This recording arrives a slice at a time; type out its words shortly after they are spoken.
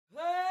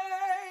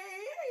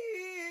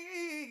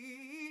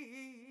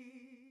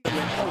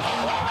Their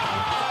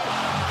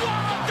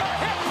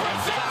hip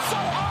presents so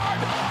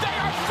hard, they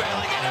are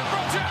feeling it in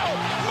Brazil.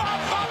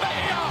 Mamma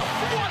mia,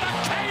 what a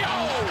KO!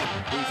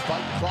 The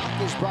fight clock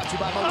is brought to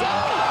you by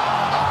Modelo.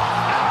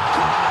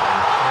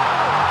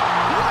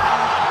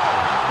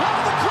 One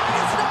of the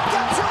greatest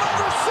knockouts you'll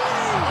ever see!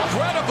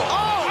 Incredible.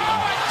 Oh,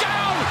 and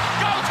down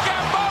goes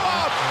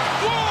Gamboa.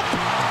 Whoop,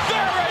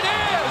 there it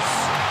is.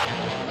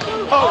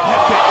 Oh,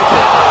 yeah.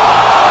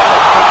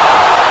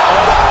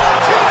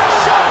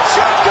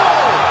 Shevchenko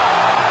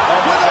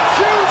with a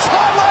huge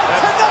highlight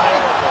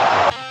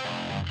tonight!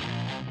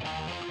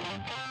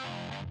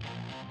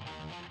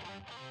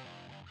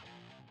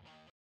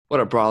 What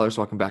up, brawlers?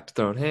 Welcome back to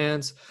Throwing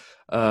Hands.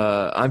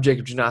 I'm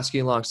Jacob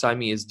Janoski. Alongside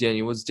me is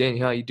Daniel Woods.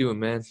 Daniel, how you doing,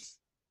 man?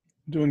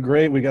 Doing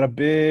great. We got a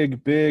big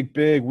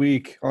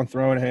week on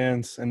Throwing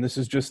Hands, and this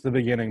is just the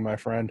beginning, my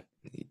friend.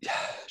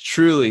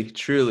 Truly.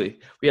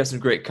 We have some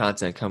great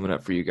content coming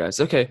up for you guys.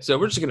 Okay, so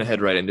we're just going to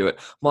head right into it.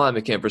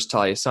 Molly McCann versus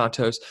Taila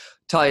Santos.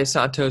 Taila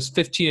Santos,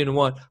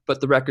 15-1,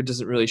 but the record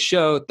doesn't really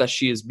show that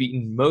she has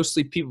beaten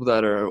mostly people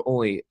that are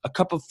only a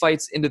couple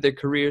fights into their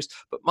careers.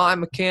 But Molly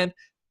McCann,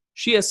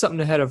 she has something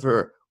ahead of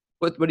her.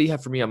 What do you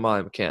have for me on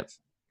Molly McCann?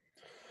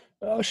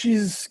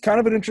 She's kind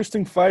of an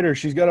interesting fighter.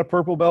 She's got a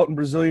purple belt in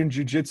Brazilian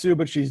Jiu-Jitsu,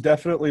 but she's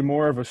definitely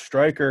more of a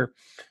striker.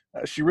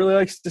 She really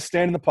likes to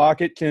stand in the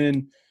pocket,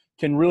 can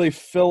really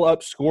fill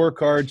up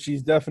scorecards.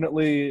 She's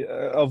definitely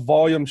a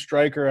volume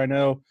striker. I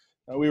know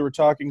we were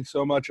talking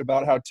so much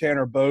about how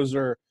Tanner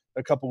Boser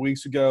a couple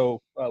weeks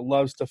ago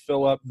loves to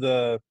fill up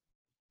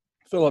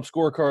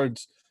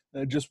scorecards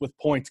just with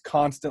points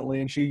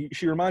constantly, and she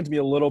reminds me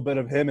a little bit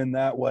of him in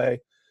that way.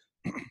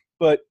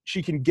 But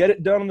she can get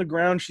it done on the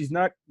ground. She's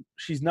not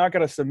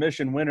got a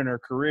submission win in her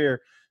career,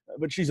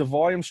 but she's a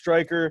volume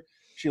striker.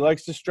 She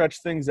likes to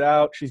stretch things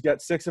out. She's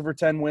got 6 of her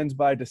 10 wins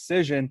by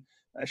decision.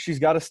 She's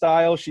got a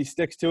style. She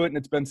sticks to it, and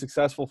it's been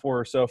successful for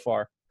her so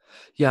far.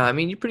 Yeah, I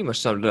mean, you pretty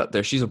much summed it up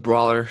there. She's a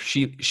brawler.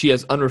 She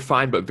has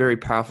unrefined but very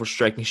powerful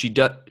striking.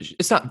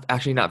 It's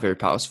not very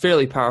powerful. It's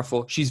fairly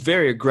powerful. She's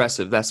very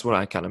aggressive. That's what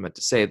I kind of meant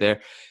to say there.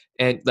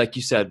 And like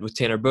you said, with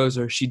Tanner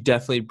Boser, she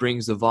definitely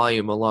brings the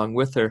volume along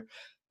with her.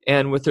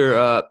 And with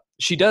her,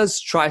 she does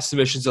try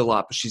submissions a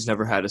lot, but she's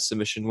never had a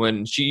submission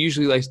win. She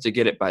usually likes to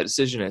get it by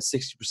decision, as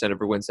 60% of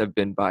her wins have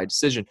been by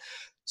decision.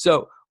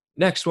 So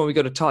next one, we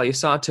go to Taila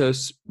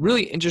Santos.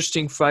 Really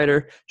interesting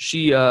fighter.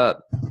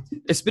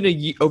 It's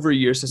been over a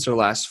year since her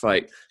last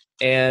fight,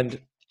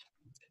 and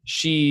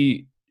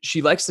she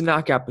likes to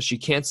knock out, but she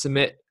can't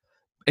submit.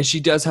 And she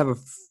does have a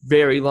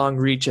very long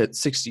reach at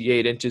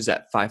 68 inches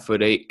at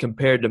 5'8",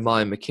 compared to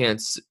Molly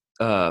McCann's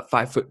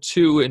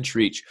 5'2"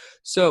 reach.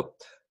 So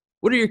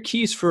what are your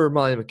keys for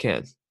Molly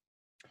McCann?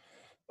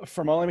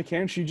 For Molly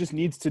McCann, she just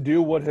needs to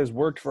do what has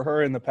worked for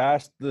her in the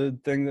past, the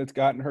thing that's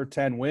gotten her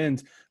 10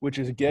 wins, which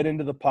is get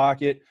into the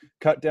pocket,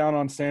 cut down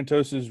on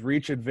Santos's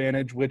reach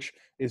advantage, which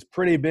is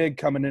pretty big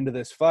coming into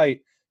this fight,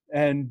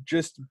 and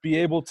just be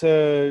able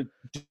to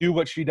do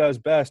what she does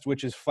best,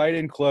 which is fight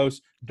in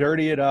close,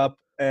 dirty it up,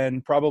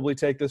 and probably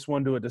take this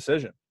one to a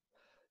decision.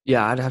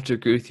 Yeah, I'd have to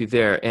agree with you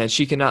there. And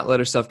she cannot let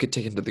herself get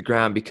taken to the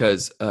ground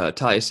because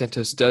Taila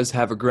Santos does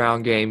have a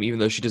ground game. Even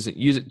though she doesn't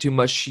use it too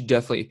much, she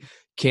definitely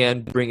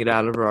can bring it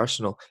out of her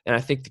arsenal. And I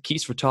think the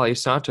keys for Taila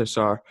Santos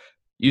are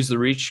use the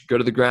reach, go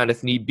to the ground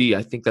if need be.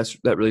 I think that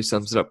really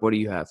sums it up. What do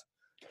you have?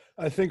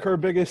 I think her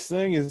biggest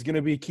thing is going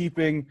to be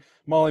keeping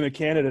Molly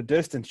McCann at a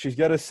distance. She's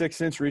got a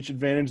 6-inch reach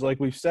advantage, like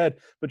we've said,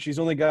 but she's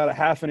only got a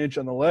half an inch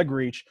on the leg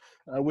reach,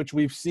 which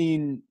we've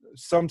seen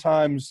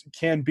sometimes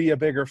can be a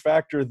bigger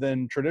factor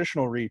than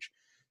traditional reach.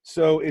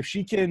 So if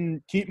she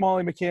can keep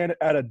Molly McCann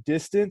at a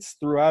distance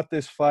throughout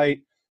this fight,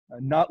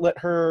 not let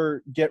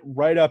her get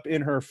right up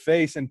in her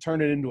face and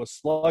turn it into a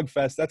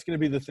slugfest, that's going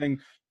to be the thing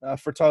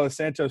for Taila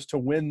Santos to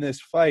win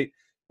this fight,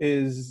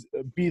 is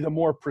be the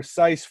more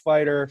precise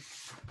fighter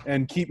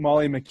and keep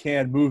Molly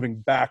McCann moving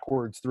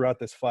backwards throughout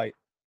this fight.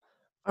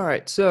 All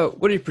right, so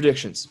what are your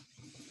predictions?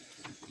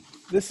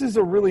 This is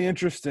a really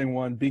interesting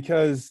one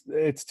because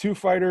it's two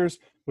fighters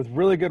with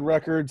really good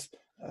records.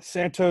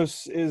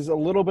 Santos is a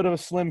little bit of a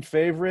slim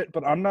favorite,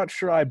 but I'm not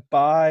sure I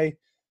buy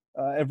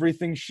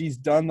everything she's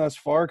done thus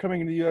far coming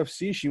into the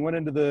UFC. She went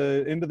into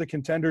the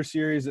Contender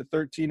Series at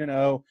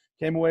 13-0,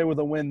 came away with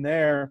a win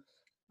there,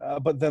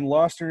 but then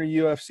lost her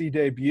UFC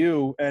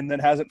debut and then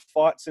hasn't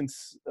fought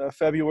since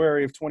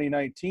February of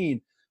 2019.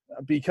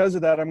 Because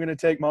of that, I'm going to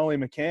take Molly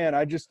McCann.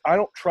 I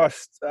don't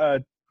trust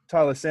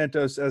Taila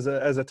Santos as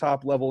a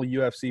top-level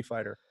UFC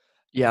fighter.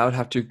 Yeah, I would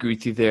have to agree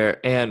with you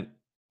there. And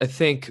I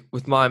think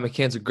with Molly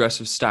McCann's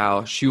aggressive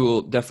style, she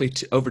will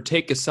definitely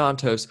overtake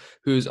Santos,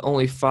 who's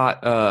only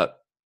fought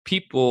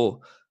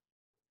people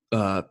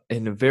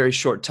in a very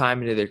short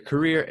time into their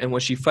career. And when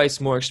she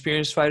fights more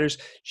experienced fighters,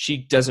 she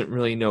doesn't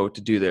really know what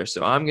to do there.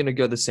 So I'm going to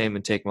go the same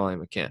and take Molly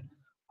McCann.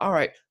 All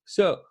right,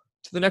 so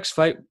to the next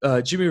fight,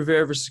 Jimmy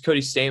Rivera versus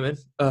Cody Stamann.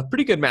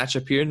 Pretty good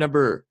matchup here,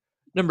 number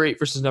 8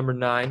 versus number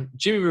 9.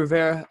 Jimmy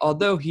Rivera,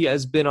 although he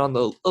has been on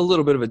a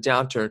little bit of a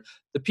downturn,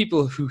 the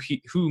people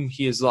whom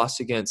he has lost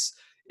against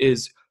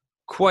is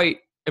quite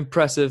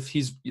impressive.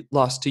 He's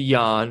lost to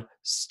Jan,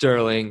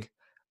 Sterling,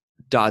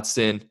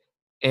 Dodson,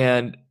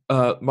 and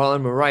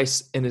Marlon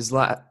Moraes in his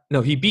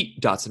he beat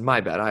Dodson.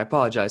 My bad. I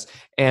apologize.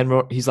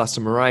 And he's lost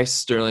to Moraes,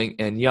 Sterling,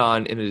 and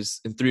Jan in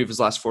 3 of his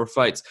last 4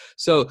 fights.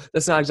 So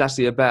that's not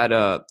exactly a bad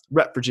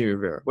rep for Jimmy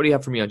Rivera. What do you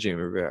have for me on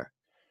Jimmy Rivera?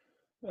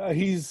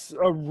 He's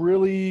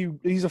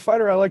a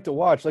fighter I like to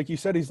watch. Like you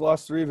said, he's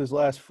lost 3 of his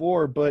last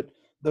 4, but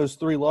those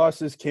 3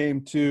 losses came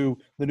to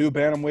the new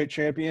bantamweight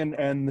champion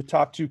and the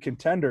top 2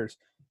 contenders.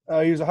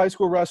 He was a high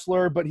school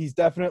wrestler, but he's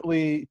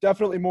definitely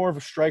more of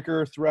a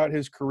striker throughout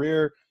his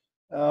career.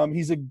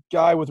 He's a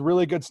guy with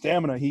really good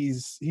stamina.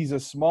 He's a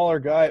smaller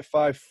guy at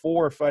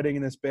 5'4", fighting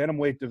in this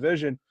bantamweight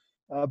division,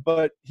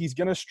 but he's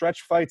going to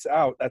stretch fights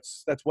out.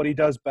 That's what he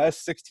does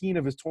best. 16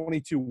 of his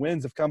 22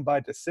 wins have come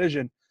by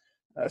decision.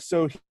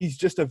 So he's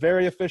just a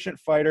very efficient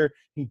fighter.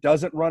 He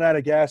doesn't run out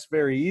of gas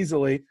very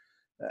easily.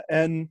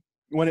 And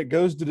when it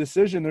goes to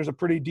decision, there's a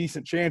pretty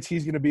decent chance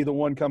he's going to be the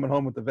one coming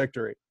home with the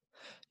victory.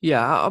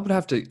 Yeah, I'd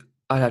have to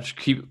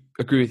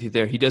agree with you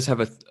there. He does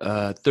have a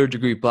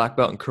 3rd-degree black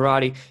belt in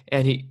karate,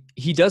 and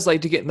he does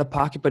like to get in the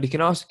pocket, but he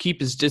can also keep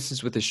his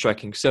distance with his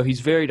striking. So he's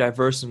very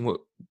diverse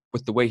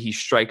with the way he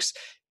strikes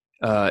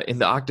in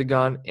the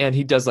octagon, and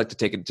he does like to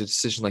take a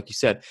decision, like you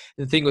said.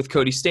 And the thing with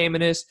Cody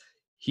Stamann is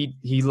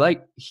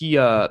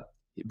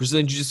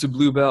Brazilian Jiu-Jitsu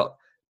blue belt,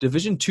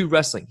 Division II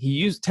wrestling.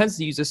 He tends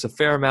to use this a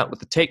fair amount with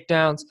the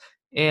takedowns,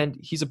 and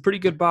he's a pretty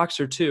good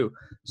boxer too.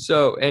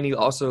 So, and he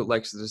also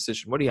likes the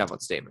decision. What do you have on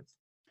Stamann?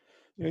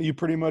 Yeah, you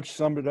pretty much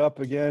summed it up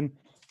again.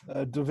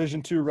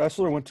 Division II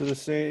wrestler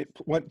competed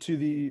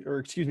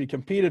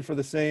for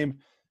the same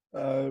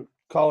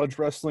college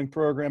wrestling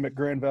program at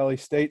Grand Valley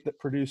State that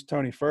produced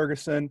Tony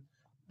Ferguson.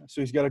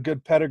 So he's got a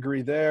good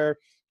pedigree there.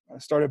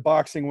 Started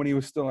boxing when he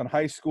was still in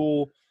high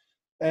school.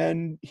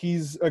 And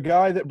he's a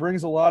guy that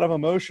brings a lot of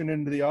emotion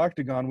into the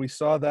octagon. We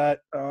saw that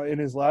in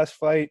his last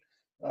fight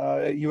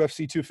at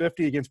UFC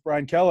 250 against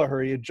Brian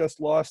Kelleher. He had just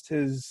lost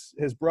his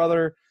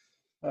brother,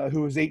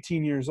 who was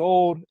 18 years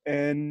old,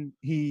 and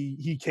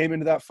he came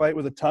into that fight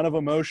with a ton of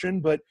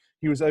emotion, but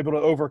he was able to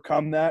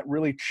overcome that,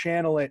 really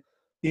channel it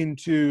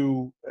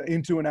into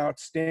an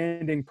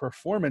outstanding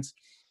performance.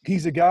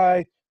 He's a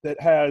guy that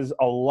has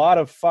a lot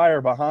of fire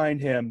behind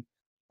him,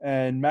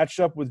 and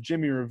matched up with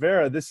Jimmy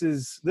Rivera,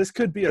 this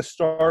could be a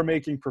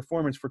star-making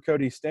performance for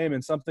Cody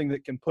Stamann, something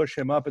that can push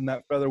him up in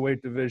that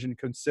featherweight division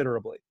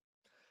considerably.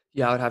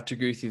 Yeah, I would have to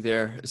agree with you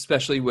there,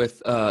 especially with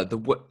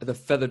the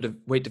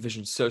featherweight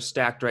division so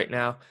stacked right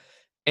now.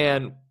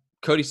 And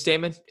Cody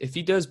Stamann, if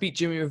he does beat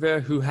Jimmy Rivera,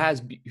 who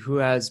has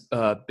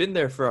been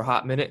there for a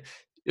hot minute,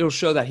 it'll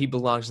show that he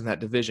belongs in that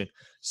division.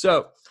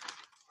 So,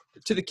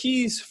 to the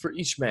keys for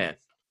each man,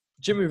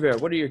 Jimmy Rivera,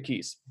 what are your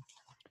keys?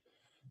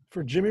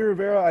 For Jimmy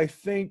Rivera, I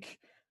think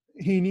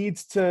he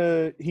needs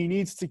to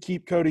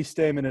keep Cody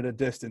Stamann at a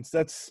distance.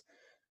 That's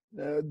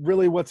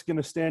really what's going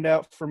to stand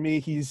out for me.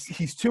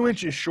 He's 2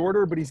 inches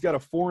shorter, but he's got a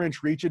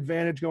 4-inch reach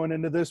advantage going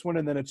into this one,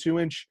 and then a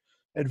 2-inch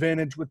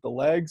advantage with the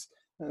legs.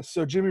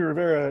 So Jimmy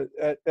Rivera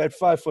at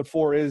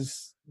 5'4"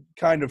 is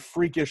kind of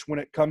freakish when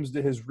it comes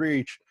to his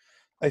reach.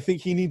 I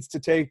think he needs to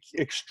take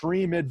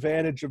extreme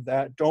advantage of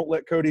that. Don't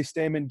let Cody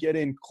Stamann get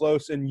in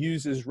close and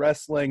use his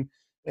wrestling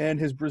and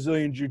his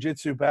Brazilian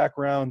Jiu-Jitsu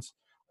backgrounds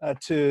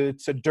to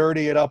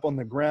dirty it up on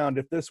the ground.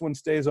 If this one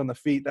stays on the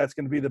feet, that's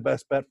going to be the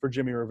best bet for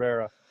Jimmy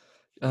Rivera.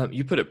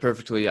 You put it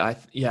perfectly.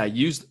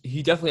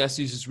 He definitely has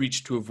to use his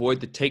reach to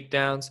avoid the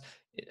takedowns.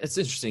 It's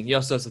interesting. He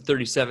also has a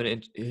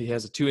 37-inch. He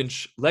has a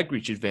 2-inch leg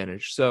reach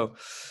advantage. So,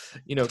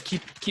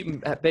 keep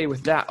him at bay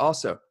with that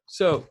also.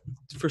 So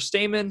for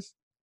Stamann,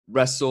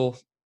 wrestle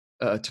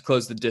to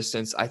close the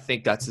distance. I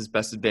think that's his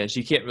best advantage.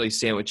 He can't really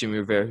stand with Jimmy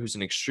Rivera, who's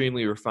an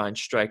extremely refined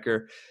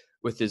striker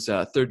with his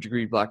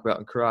 3rd-degree black belt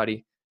in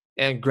karate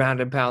and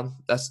ground and pound.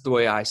 That's the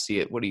way I see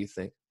it. What do you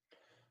think?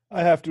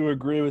 I have to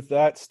agree with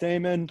that.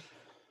 Stamann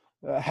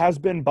has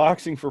been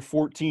boxing for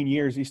 14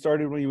 years. He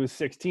started when he was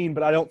 16,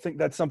 but I don't think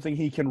that's something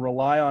he can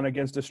rely on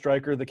against a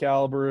striker the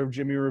caliber of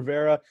Jimmy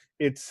Rivera.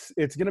 It's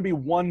going to be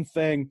one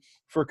thing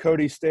for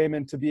Cody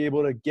Stamann to be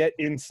able to get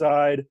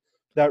inside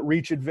that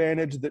reach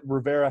advantage that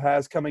Rivera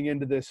has coming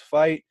into this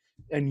fight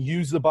and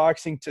use the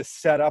boxing to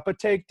set up a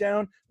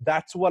takedown.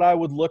 That's what I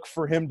would look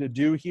for him to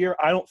do here.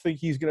 I don't think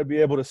he's going to be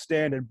able to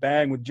stand and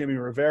bang with Jimmy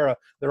Rivera.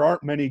 There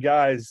aren't many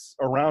guys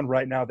around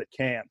right now that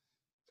can.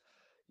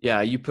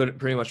 Yeah, you put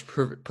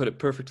it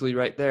perfectly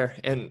right there.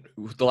 And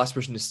the last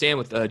person to stand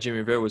with Jimmy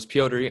Rivera was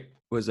Piotr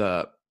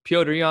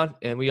Jan,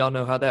 and we all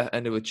know how that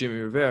ended with Jimmy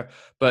Rivera.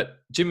 But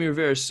Jimmy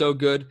Rivera is so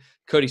good,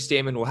 Cody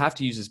Stamann will have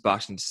to use his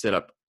boxing to set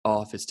up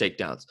all of his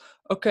takedowns.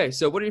 Okay,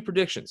 so what are your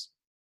predictions?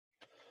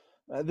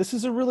 This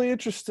is a really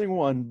interesting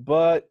one,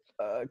 but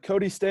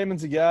Cody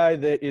Stamann's a guy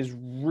that is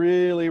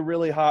really,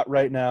 really hot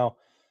right now.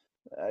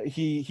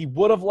 He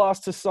would have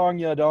lost to Song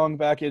Yadong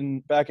back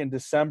in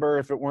December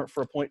if it weren't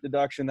for a point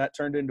deduction. That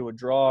turned into a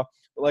draw.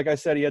 But like I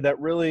said, he had that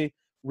really,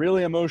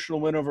 really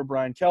emotional win over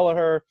Brian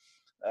Kelleher.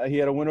 He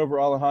had a win over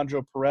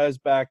Alejandro Perez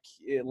back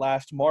in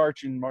March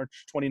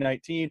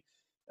 2019.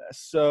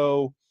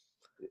 So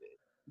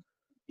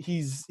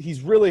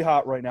he's really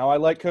hot right now. I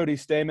like Cody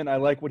Stamann. I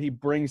like what he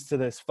brings to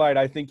this fight.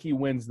 I think he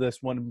wins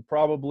this one.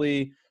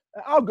 Probably,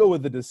 I'll go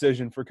with the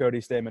decision for Cody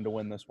Stamann to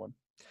win this one.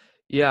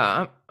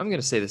 Yeah, I'm going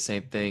to say the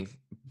same thing.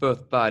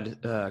 Both by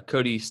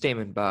Cody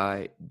Stamann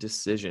by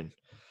decision.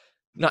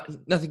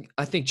 Nothing.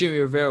 I think Jimmy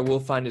Rivera will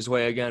find his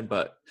way again,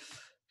 but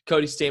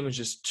Cody Stamann's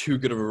just too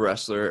good of a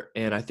wrestler,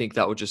 and I think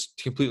that would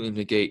just completely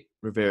negate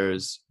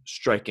Rivera's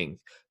striking.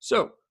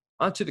 So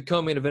on to the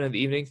co-main event of the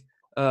evening.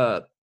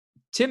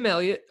 Tim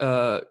Elliott,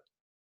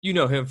 you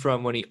know him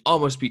from when he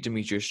almost beat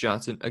Demetrious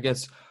Johnson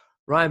against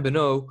Ryan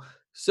Benoit.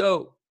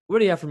 So what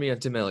do you have for me on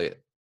Tim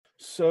Elliott?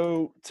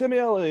 So Tim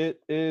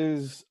Elliott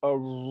is a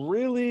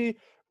really,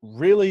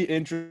 really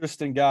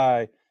interesting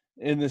guy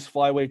in this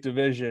flyweight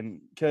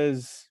division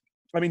because,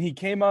 I mean, he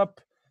came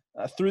up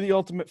through the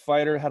Ultimate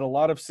Fighter, had a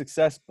lot of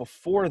success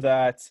before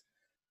that,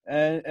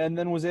 and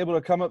then was able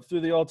to come up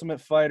through the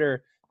Ultimate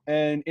Fighter,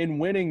 and in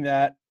winning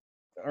that,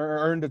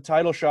 earned a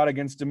title shot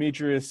against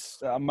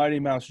Demetrious Mighty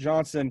Mouse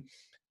Johnson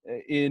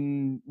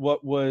in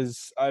what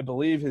was, I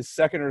believe, his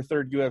second or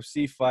third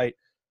UFC fight.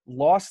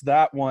 Lost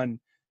that one,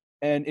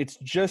 and it's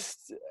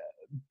just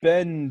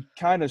been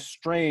kind of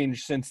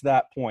strange since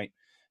that point.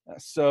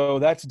 So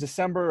that's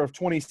December of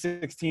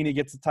 2016. He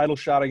gets a title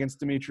shot against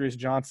Demetrious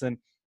Johnson.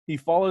 He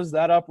follows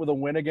that up with a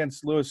win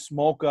against Louis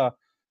Smolka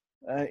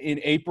in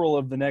April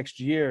of the next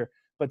year.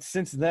 But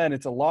since then,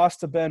 it's a loss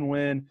to Ben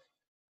Nguyen.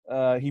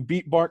 He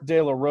beat Mark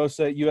De La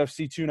Rosa at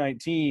UFC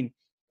 219.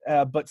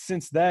 But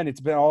since then,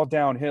 it's been all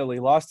downhill. He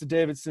lost to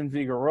Davidson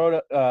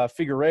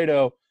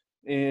Figueiredo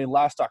in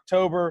last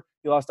October.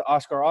 He lost to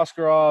Oscar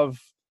Oskarov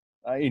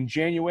in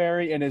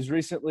January. And as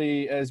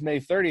recently as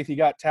May 30th, he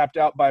got tapped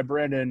out by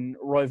Brandon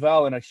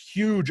Royval in a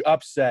huge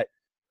upset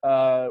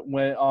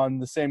when on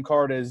the same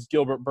card as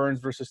Gilbert Burns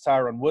versus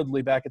Tyron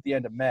Woodley back at the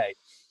end of May.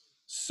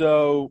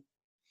 So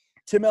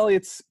Tim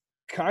Elliott's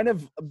kind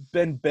of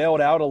been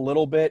bailed out a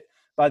little bit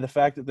by the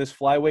fact that this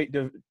flyweight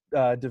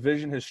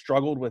division has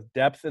struggled with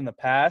depth in the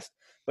past,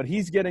 but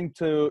he's getting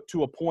to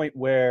a point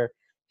where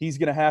he's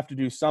going to have to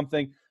do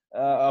something.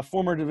 A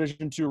former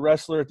Division II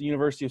wrestler at the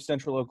University of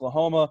Central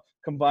Oklahoma,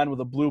 combined with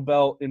a blue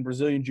belt in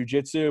Brazilian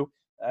Jiu-Jitsu.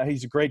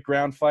 He's a great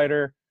ground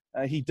fighter.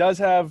 He does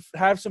have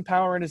some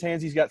power in his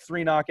hands. He's got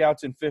 3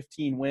 knockouts and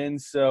 15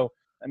 wins. So,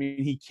 I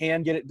mean, he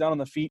can get it done on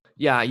the feet.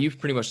 Yeah, you've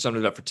pretty much summed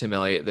it up for Tim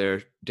Elliott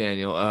there,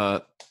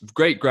 Daniel.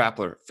 Great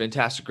grappler,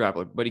 fantastic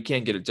grappler, but he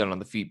can get it done on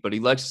the feet. But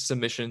he likes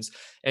submissions,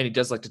 and he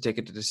does like to take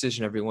it to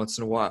decision every once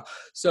in a while.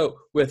 So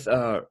with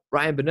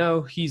Ryan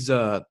Benoit, he's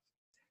a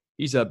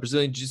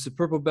Brazilian Jiu-Jitsu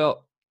purple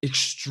belt,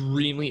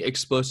 extremely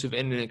explosive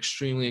and an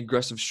extremely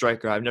aggressive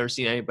striker. I've never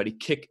seen anybody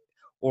kick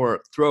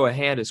or throw a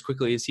hand as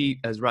quickly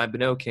as Ryan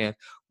Benoit can.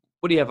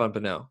 What do you have on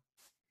Benoit?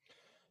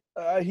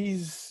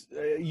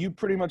 You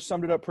pretty much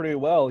summed it up pretty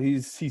well.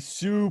 He's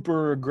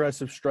super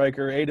aggressive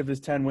striker. 8 of his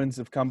 10 wins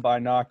have come by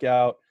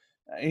knockout.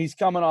 He's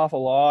coming off a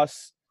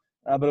loss,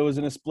 but it was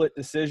in a split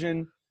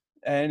decision,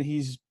 and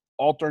he's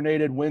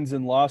alternated wins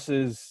and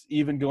losses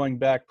even going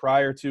back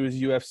prior to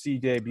his UFC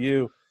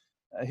debut.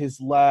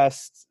 His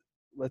last,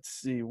 let's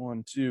see,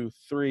 1, 2,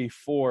 3,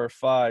 4,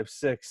 5,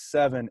 6,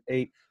 7,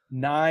 8,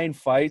 9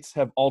 fights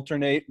have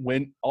alternate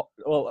win.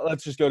 Well,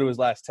 let's just go to his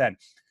last 10.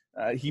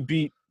 He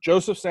beat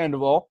Joseph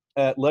Sandoval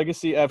at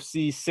Legacy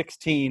FC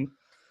 16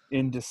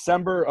 in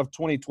December of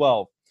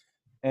 2012.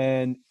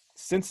 And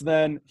since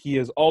then, he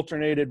has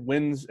alternated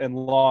wins and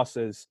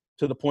losses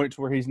to the point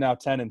where he's now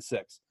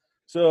 10-6.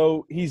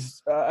 So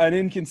he's an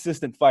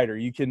inconsistent fighter.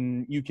 You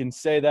can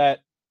say that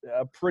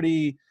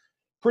pretty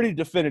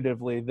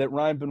definitively, that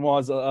Ryan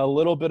Benoit is a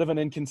little bit of an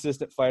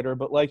inconsistent fighter.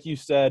 But like you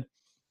said,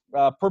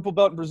 purple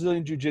belt in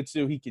Brazilian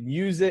Jiu-Jitsu, he can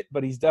use it,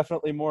 but he's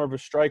definitely more of a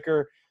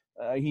striker.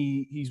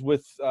 He's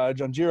with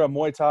Janjira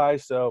Muay Thai,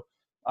 so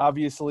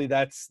obviously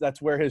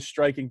that's where his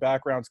striking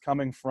background's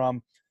coming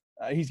from.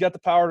 He's got the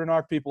power to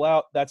knock people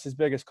out. That's his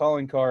biggest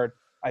calling card.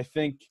 I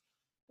think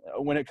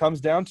when it comes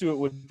down to it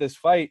with this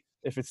fight,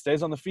 if it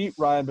stays on the feet,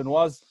 Ryan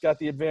Benoit's got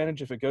the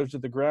advantage. If it goes to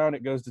the ground,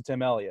 it goes to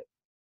Tim Elliott.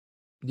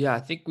 Yeah, I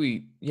think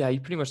you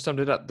pretty much summed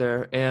it up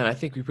there, and I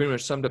think we pretty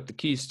much summed up the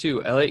keys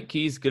too. Elliott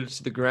keys, get it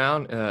to the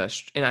ground,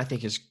 and I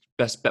think his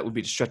best bet would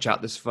be to stretch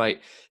out this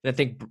fight. And I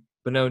think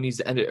Benoit needs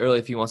to end it early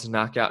if he wants to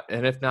knock out,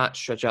 and if not,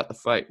 stretch out the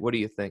fight. What do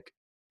you think?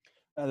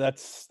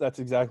 That's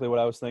exactly what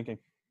I was thinking.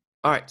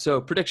 All right, so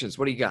predictions.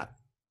 What do you got?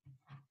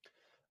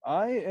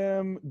 I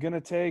am going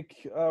to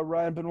take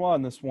Ryan Benoit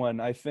in this one.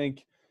 I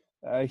think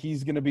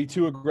he's going to be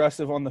too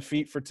aggressive on the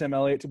feet for Tim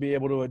Elliott to be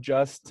able to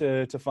adjust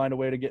to find a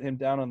way to get him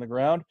down on the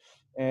ground.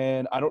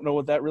 And I don't know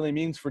what that really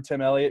means for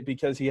Tim Elliott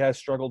because he has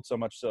struggled so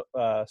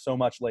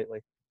much lately.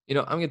 You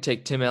know, I'm going to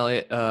take Tim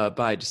Elliott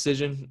by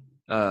decision.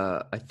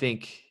 I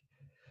think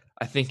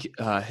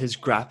his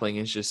grappling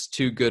is just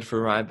too good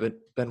for Ryan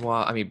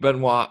Benoit. I mean,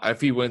 Benoit,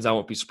 if he wins, I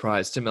won't be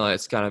surprised. Tim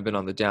Elliott's kind of been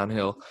on the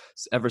downhill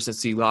ever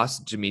since he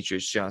lost to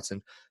Demetrious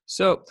Johnson.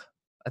 So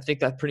I think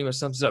that pretty much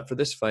sums it up for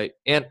this fight.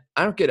 And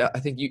I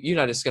think you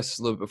and I discussed this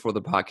a little bit before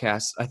the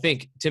podcast. I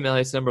think Tim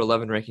Elliott's number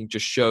 11 ranking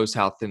just shows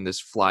how thin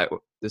this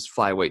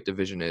flyweight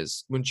division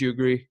is. Wouldn't you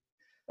agree?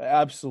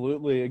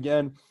 Absolutely.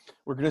 Again,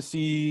 we're going to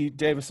see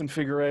Davison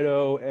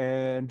Figueiredo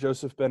and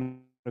Joseph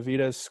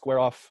Benavidez square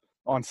off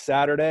on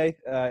Saturday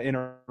in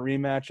a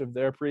rematch of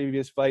their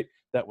previous fight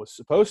that was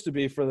supposed to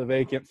be for the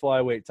vacant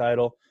flyweight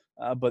title.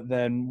 But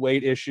then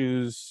weight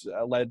issues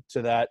led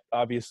to that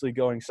obviously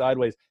going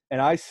sideways. And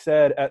I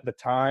said at the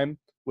time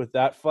with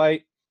that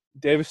fight,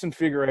 Davison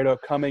Figueiredo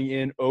coming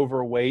in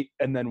overweight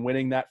and then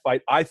winning that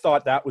fight, I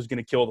thought that was going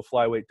to kill the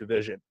flyweight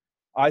division.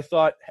 I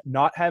thought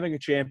not having a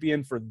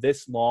champion for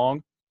this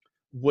long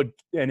would,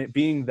 and it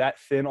being that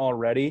thin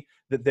already,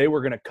 that they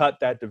were going to cut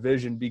that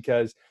division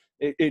because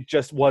it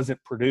just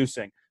wasn't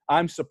producing.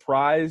 I'm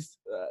surprised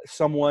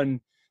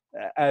someone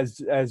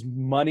as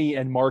money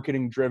and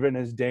marketing driven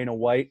as Dana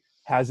White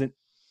hasn't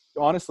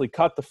honestly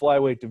cut the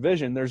flyweight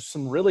division. There's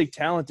some really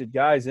talented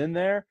guys in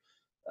there,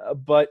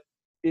 but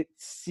it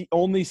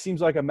only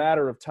seems like a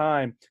matter of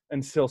time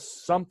until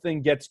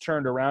something gets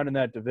turned around in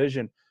that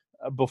division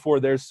before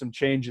there's some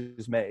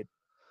changes made.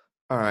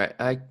 All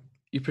right,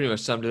 you pretty much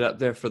summed it up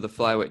there for the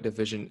flyweight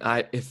division.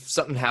 If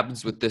something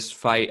happens with this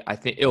fight, I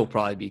think it'll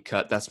probably be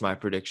cut. That's my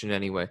prediction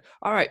anyway.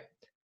 All right,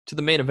 to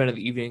the main event of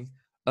the evening.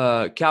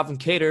 Calvin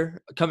Kattar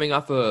coming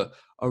off a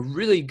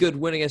really good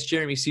win against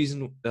Jeremy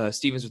Stevens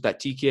with that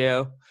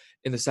TKO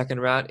in the second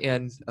round,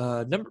 and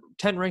number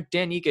 10 ranked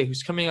Dan Ige,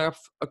 who's coming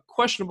off a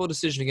questionable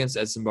decision against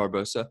Edson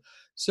Barboza.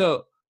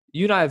 So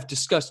you and I have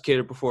discussed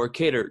Kattar before.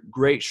 Kattar,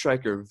 great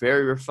striker,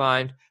 very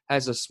refined,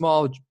 has a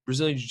small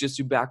Brazilian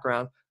Jiu-Jitsu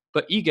background.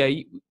 But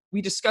Ige,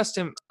 we discussed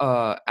him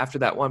after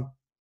that one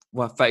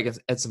fight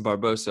against Edson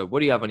Barboza. What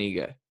do you have on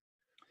Ige?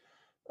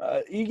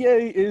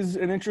 Ige is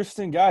an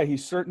interesting guy.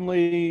 He's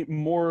certainly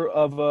more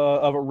of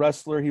a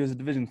wrestler. He was a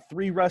Division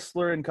III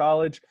wrestler in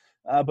college,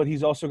 but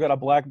he's also got a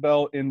black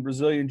belt in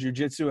Brazilian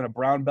Jiu-Jitsu and a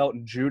brown belt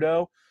in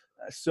Judo.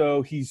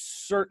 So he's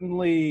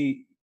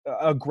certainly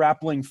a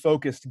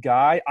grappling-focused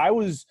guy. I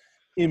was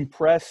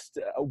impressed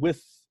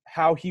with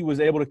how he was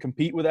able to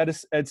compete with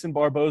Edson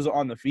Barboza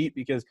on the feet,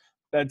 because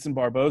Edson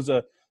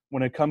Barboza,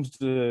 when it comes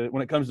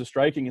to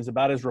striking, is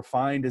about as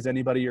refined as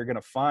anybody you're going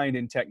to find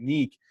in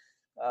technique.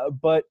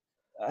 But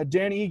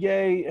Dan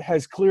Ige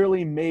has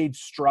clearly made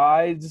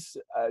strides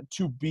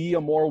to be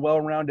a more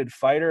well-rounded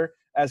fighter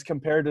as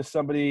compared to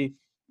somebody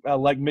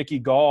like Mickey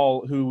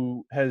Gall,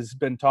 who has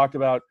been talked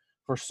about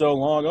for so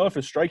long. Oh, if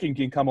his striking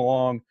can come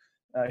along,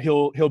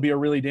 he'll be a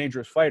really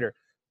dangerous fighter.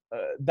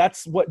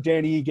 That's what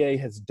Dan Ige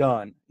has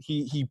done.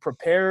 He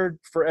prepared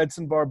for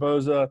Edson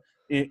Barboza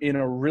in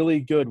a really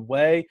good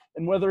way.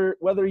 And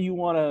whether you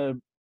want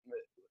to,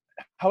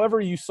 however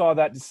you saw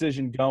that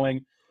decision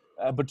going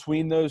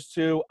between those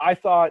two, I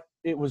thought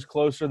it was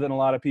closer than a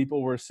lot of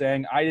people were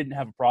saying. I didn't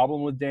have a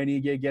problem with Dan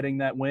Ige getting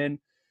that win.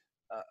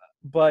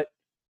 But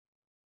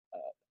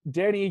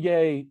Dan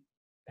Ige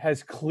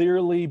has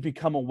clearly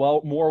become a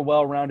more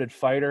well-rounded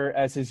fighter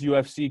as his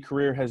UFC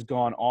career has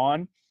gone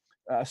on.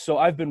 So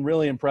I've been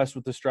really impressed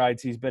with the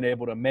strides he's been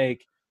able to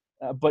make.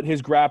 But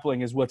his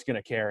grappling is what's going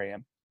to carry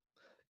him.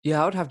 Yeah,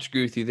 I would have to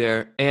agree with you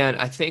there. And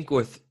I think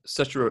with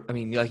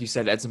like you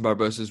said, Edson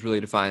Barboza is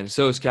really defined.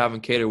 So is Calvin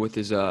Kattar with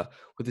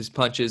his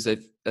punches.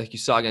 Like you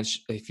saw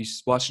if you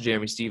watch the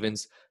Jeremy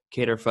Stevens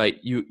Kattar fight,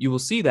 you will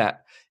see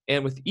that.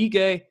 And with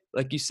Ige,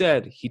 like you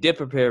said, he did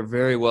prepare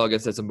very well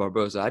against Edson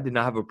Barboza. I did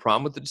not have a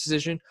problem with the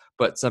decision,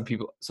 but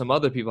some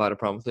other people had a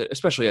problem with it,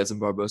 especially Edson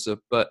Barboza.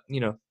 But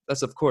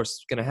that's of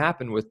course going to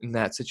happen in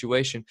that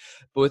situation.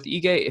 But with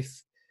Ige,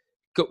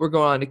 we're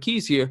going on to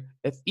keys here.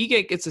 If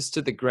Ige gets us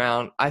to the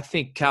ground, I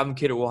think Calvin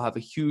Kattar will have a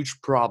huge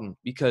problem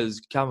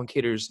because Calvin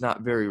Kattar is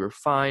not very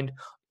refined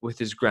with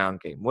his ground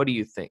game. What do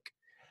you think?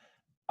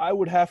 I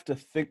would have to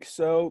think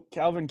so.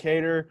 Calvin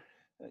Kattar,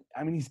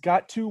 he's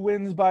got 2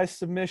 wins by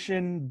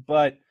submission,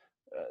 but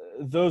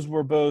those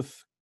were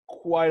both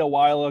quite a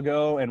while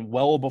ago and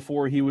well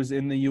before he was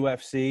in the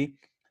UFC.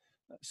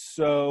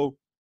 So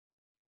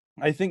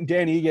I think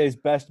Dan Ige's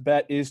best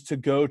bet is to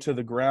go to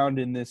the ground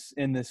in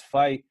this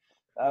fight.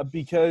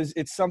 Because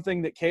it's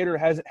something that Kattar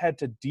hasn't had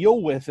to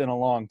deal with in a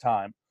long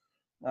time.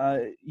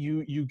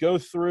 You go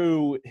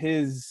through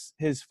his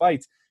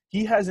fights.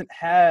 He hasn't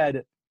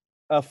had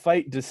a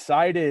fight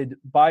decided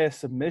by a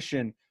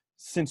submission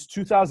since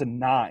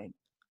 2009.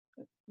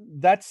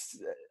 That's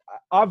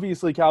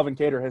obviously Calvin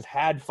Kattar has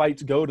had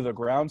fights go to the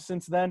ground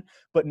since then,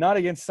 but not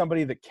against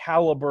somebody the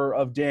caliber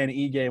of Dan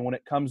Ige when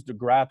it comes to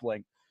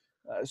grappling.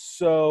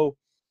 So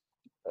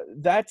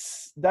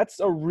that's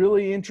a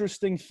really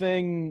interesting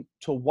thing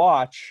to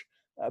watch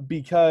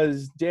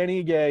because Dan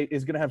Ige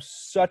is going to have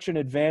such an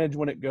advantage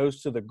when it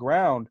goes to the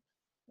ground.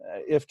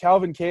 If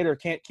Calvin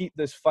Kattar can't keep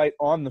this fight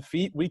on the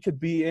feet, we could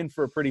be in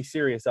for a pretty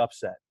serious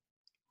upset.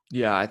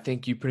 Yeah, I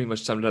think you pretty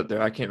much summed it up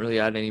there. I can't really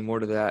add any more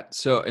to that.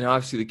 So, and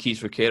obviously the keys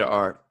for Kattar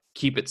are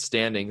keep it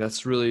standing.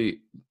 That's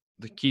really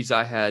the keys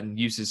I had, and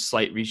use his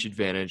slight reach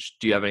advantage.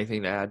 Do you have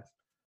anything to add?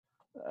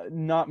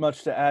 Not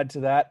much to add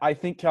to that. I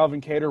think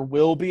Calvin Kattar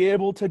will be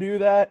able to do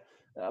that,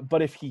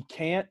 but if he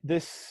can't,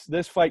 this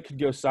fight could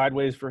go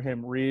sideways for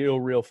him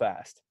real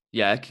fast.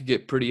 Yeah, it could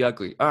get pretty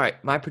ugly. All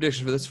right, my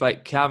prediction for this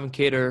fight, Calvin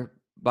Kattar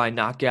by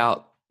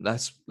knockout.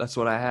 That's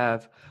what I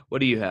have. What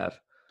do you have?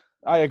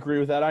 I agree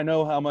with that. I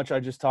know how much I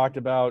just talked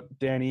about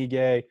Dan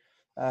Ige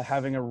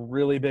having a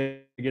really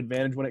big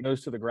advantage when it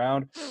goes to the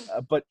ground,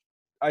 but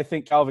I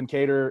think Calvin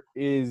Kattar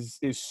is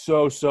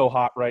so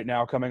hot right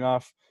now, coming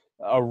off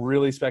a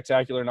really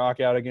spectacular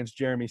knockout against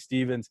Jeremy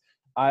Stevens.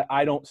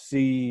 I don't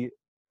see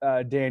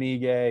Dan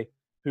Ige,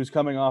 who's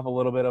coming off a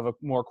little bit of a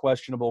more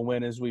questionable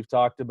win, as we've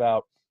talked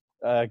about,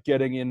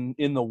 getting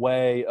in the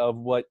way of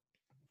what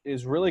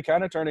is really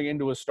kind of turning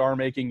into a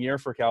star-making year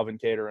for Calvin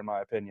Kattar, in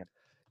my opinion.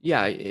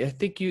 Yeah, I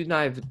think you and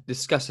I have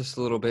discussed this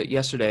a little bit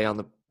yesterday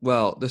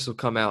this will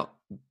come out.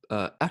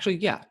 Actually,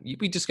 yeah,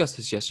 we discussed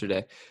this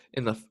yesterday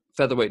in the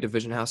featherweight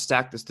division, how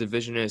stacked this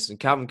division is, and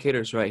Calvin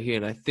Kattar's right here.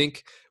 And I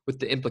think with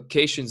the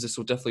implications, this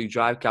will definitely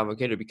drive Calvin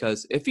Kattar,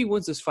 because if he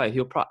wins this fight,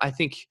 I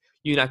think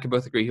you and I can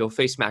both agree he'll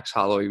face Max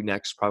Holloway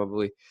next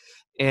probably.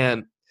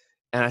 And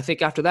I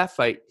think after that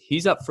fight,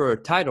 he's up for a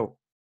title.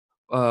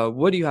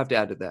 What do you have to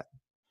add to that?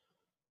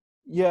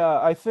 Yeah,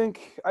 I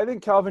think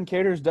Calvin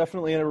Kattar is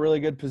definitely in a really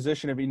good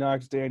position if he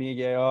knocks Dan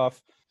Ige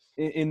off.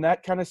 In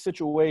that kind of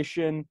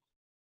situation,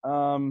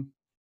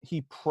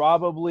 he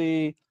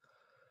probably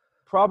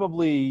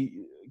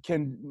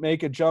can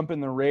make a jump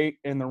in the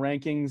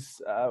rankings.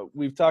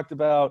 We've talked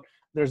about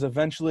there's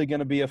eventually going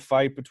to be a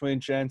fight between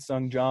Chan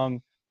Sung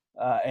Jung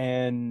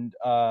and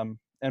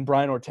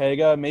Brian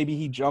Ortega. Maybe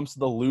he jumps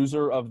the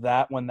loser of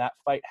that when that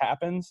fight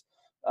happens.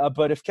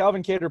 But if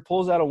Calvin Kattar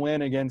pulls out a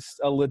win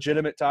against a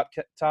legitimate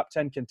top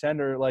 10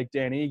 contender like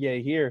Dan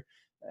Ige here,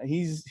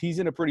 he's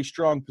in a pretty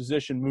strong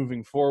position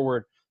moving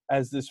forward,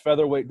 as this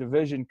featherweight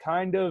division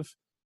kind of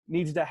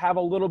needs to have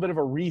a little bit of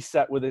a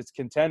reset with its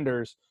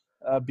contenders,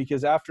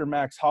 because after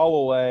Max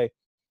Holloway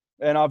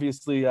and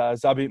obviously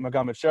Zabit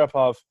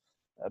Magomedsharipov,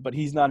 but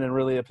he's not in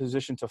really a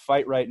position to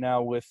fight right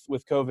now with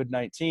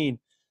COVID-19.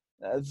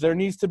 There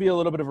needs to be a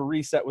little bit of a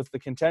reset with the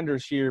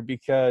contenders here,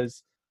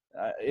 because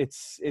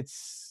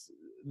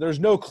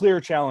there's no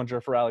clear challenger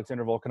for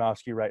Alexander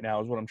Volkanovski right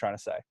now, is what I'm trying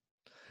to say.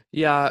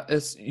 Yeah,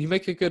 you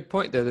make a good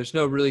point there. There's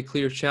no really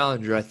clear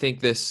challenger. I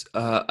think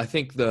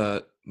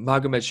the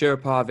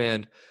Magomedsharipov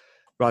and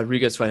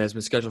Rodriguez fight has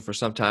been scheduled for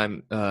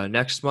sometime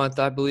next month,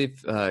 I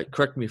believe.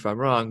 Correct me if I'm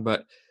wrong,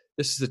 but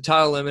this is a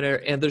title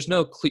eliminator, and there's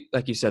no,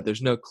 like you said,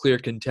 there's no clear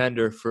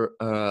contender for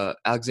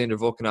Alexander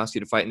Volkanovski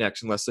to fight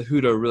next, unless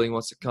Cejudo really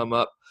wants to come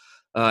up.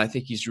 I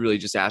think he's really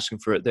just asking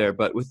for it there.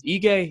 But with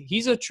Ige,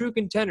 he's a true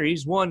contender.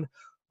 He's won,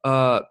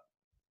 I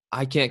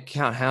can't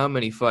count how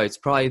many fights,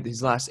 probably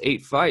his last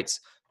 8 fights.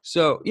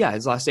 So, yeah,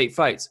 his last 8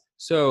 fights.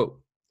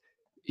 So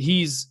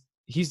he's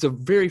a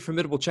very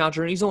formidable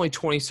challenger, and he's only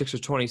 26 or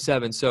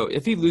 27. So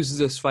if he loses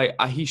this fight,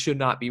 he should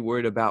not be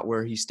worried about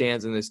where he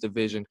stands in this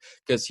division,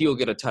 because he'll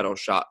get a title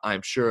shot.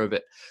 I'm sure of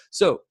it.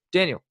 So,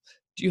 Daniel,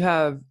 do you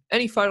have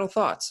any final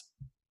thoughts?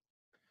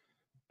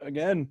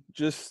 Again,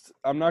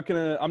 I'm not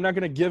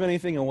gonna give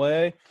anything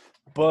away,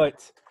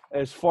 but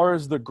as far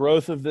as the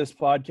growth of this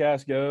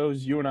podcast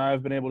goes, you and I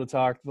have been able to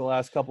talk the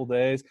last couple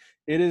days.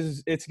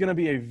 It's going to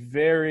be a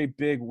very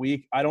big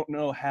week. I don't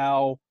know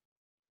how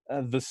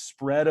the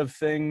spread of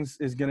things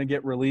is going to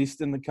get released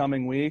in the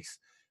coming weeks,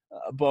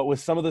 but with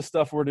some of the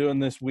stuff we're doing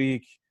this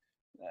week,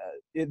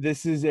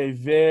 this is a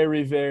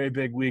very, very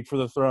big week for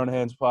the Throwing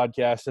Hands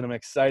podcast, and I'm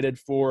excited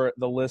for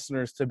the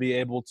listeners to be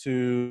able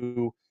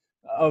to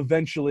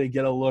eventually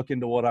get a look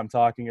into what I'm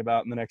talking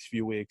about in the next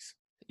few weeks.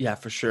 Yeah,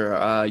 for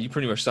sure. You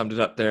pretty much summed it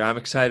up there. I'm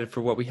excited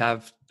for what we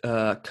have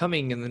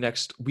coming in the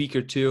next week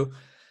or two.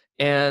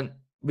 And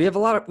we have a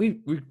lot of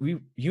you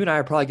and I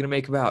are probably going to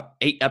make about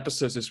 8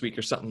 episodes this week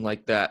or something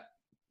like that,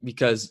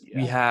 because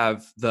we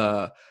have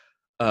the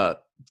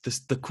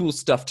cool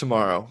stuff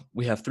tomorrow.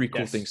 We have 3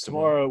 cool things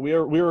tomorrow.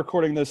 We're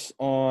recording this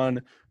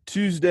on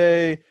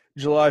Tuesday,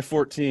 July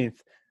 14th.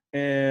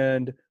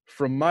 And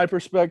from my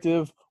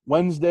perspective,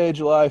 Wednesday,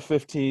 July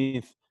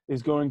 15th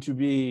is going to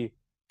be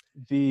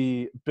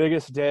the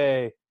biggest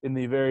day in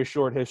the very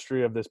short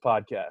history of this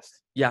podcast.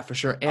 Yeah, for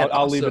sure. And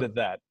I'll leave it at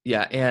that.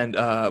 Yeah, and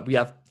we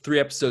have 3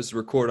 episodes to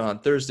record on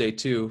Thursday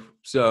too,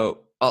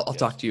 so I'll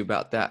talk to you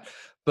about that.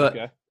 But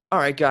okay. All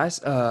right, guys,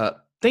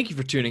 thank you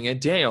for tuning in.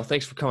 Daniel,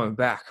 thanks for coming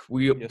back.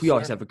 We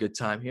always have a good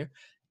time here,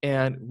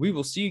 and we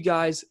will see you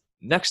guys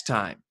next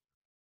time.